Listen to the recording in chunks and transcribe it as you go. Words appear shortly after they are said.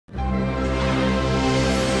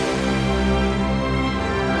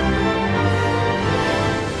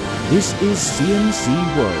This is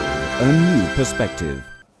CNC World, a new perspective.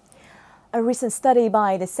 A recent study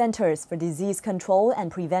by the Centers for Disease Control and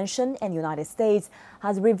Prevention in the United States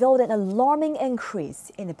has revealed an alarming increase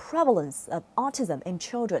in the prevalence of autism in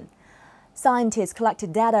children. Scientists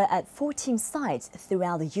collected data at 14 sites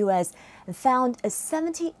throughout the U.S. and found a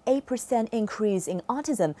 78% increase in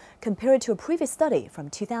autism compared to a previous study from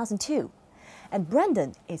 2002. And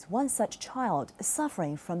Brandon is one such child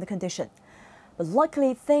suffering from the condition. But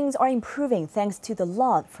luckily, things are improving thanks to the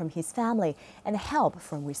love from his family and help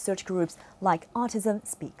from research groups like Autism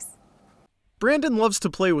Speaks. Brandon loves to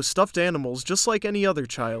play with stuffed animals just like any other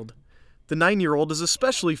child. The 9-year-old is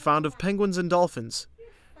especially fond of penguins and dolphins.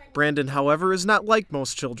 Brandon, however, is not like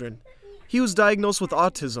most children. He was diagnosed with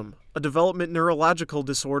autism, a developmental neurological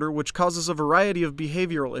disorder which causes a variety of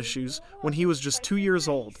behavioral issues, when he was just 2 years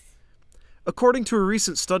old. According to a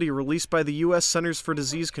recent study released by the U.S. Centers for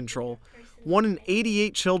Disease Control, 1 in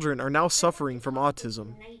 88 children are now suffering from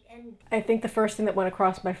autism. I think the first thing that went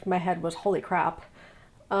across my head was, holy crap.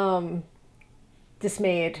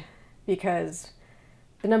 Dismayed, because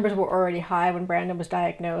the numbers were already high when Brandon was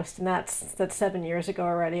diagnosed, and that's 7 years ago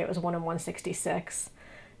already. It was 1 in 166,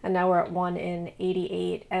 and now we're at 1 in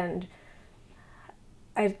 88, and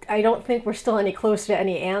I don't think we're still any close to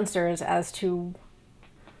any answers as to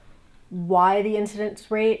why the incidence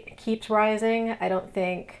rate keeps rising. I don't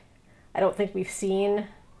think we've seen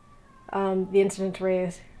the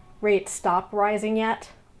incidence rate stop rising yet,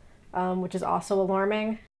 which is also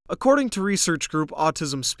alarming. According to research group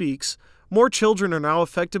Autism Speaks, more children are now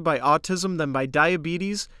affected by autism than by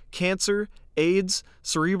diabetes, cancer, AIDS,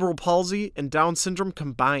 cerebral palsy, and Down syndrome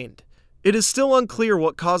combined. It is still unclear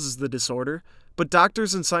what causes the disorder, but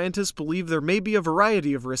doctors and scientists believe there may be a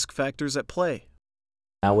variety of risk factors at play.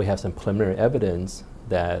 Now we have some preliminary evidence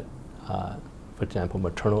that, for example,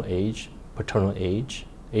 maternal age, paternal age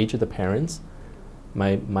of the parents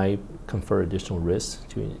might confer additional risks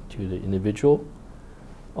to the individual.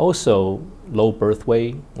 Also, low birth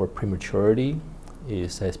weight or prematurity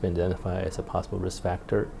has been identified as a possible risk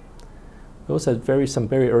factor. We also have some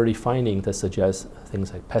very early findings that suggest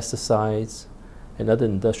things like pesticides and other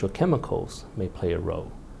industrial chemicals may play a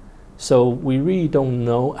role. So we really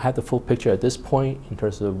don't have the full picture at this point in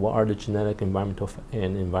terms of what are the genetic,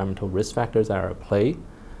 environmental risk factors that are at play,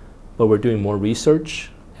 but we're doing more research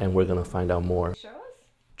and we're going to find out more.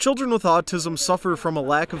 Children with autism suffer from a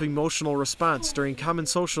lack of emotional response during common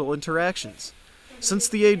social interactions. Since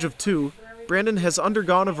the age of 2, Brandon has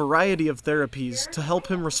undergone a variety of therapies to help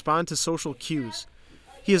him respond to social cues.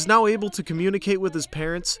 He is now able to communicate with his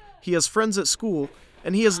parents, he has friends at school,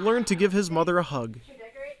 and he has learned to give his mother a hug.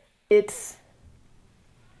 It's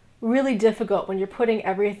really difficult when you're putting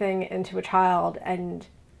everything into a child and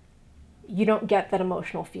you don't get that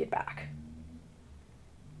emotional feedback.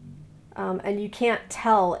 And you can't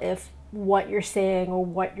tell if what you're saying or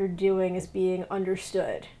what you're doing is being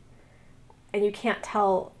understood. And you can't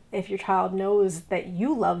tell if your child knows that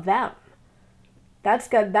you love them. That's,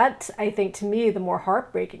 I think, to me, the more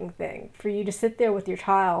heartbreaking thing, for you to sit there with your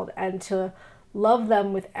child and to love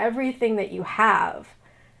them with everything that you have,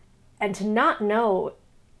 and to not know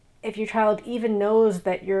if your child even knows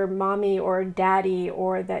that you're mommy or daddy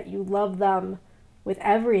or that you love them with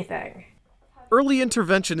everything. Early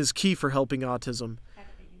intervention is key for helping autism.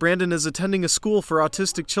 Brandon is attending a school for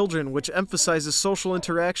autistic children which emphasizes social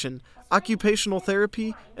interaction, occupational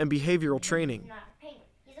therapy, and behavioral training.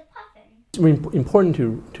 It's important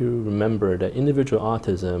to remember that individual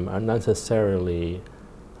autism are not necessarily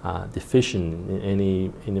deficient in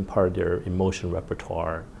any part of their emotional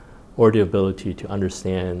repertoire or the ability to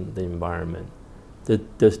understand the environment. The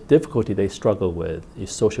difficulty they struggle with is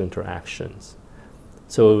social interactions.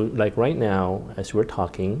 So like right now, as we're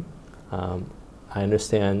talking, I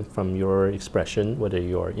understand from your expression whether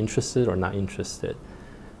you're interested or not interested.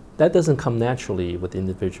 That doesn't come naturally with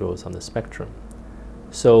individuals on the spectrum.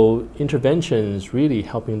 So intervention is really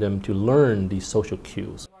helping them to learn these social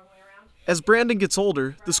cues. As Brandon gets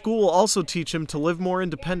older, the school will also teach him to live more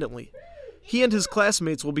independently. He and his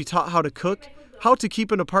classmates will be taught how to cook, how to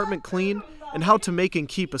keep an apartment clean, and how to make and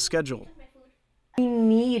keep a schedule. We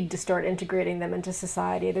need to start integrating them into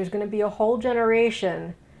society. There's going to be a whole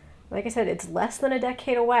generation, like I said, it's less than a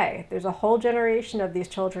decade away. There's a whole generation of these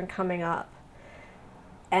children coming up,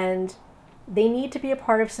 and they need to be a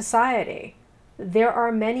part of society. There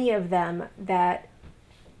are many of them that,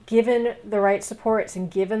 given the right supports and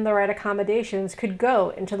given the right accommodations, could go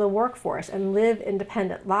into the workforce and live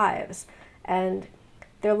independent lives. And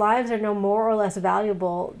their lives are no more or less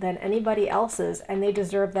valuable than anybody else's, and they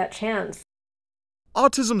deserve that chance.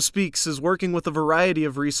 Autism Speaks is working with a variety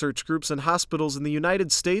of research groups and hospitals in the United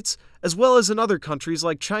States, as well as in other countries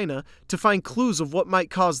like China, to find clues of what might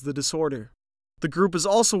cause the disorder. The group is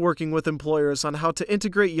also working with employers on how to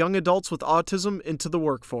integrate young adults with autism into the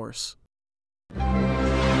workforce.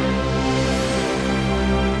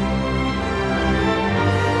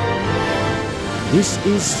 This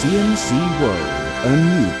is CMC World, a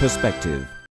new perspective.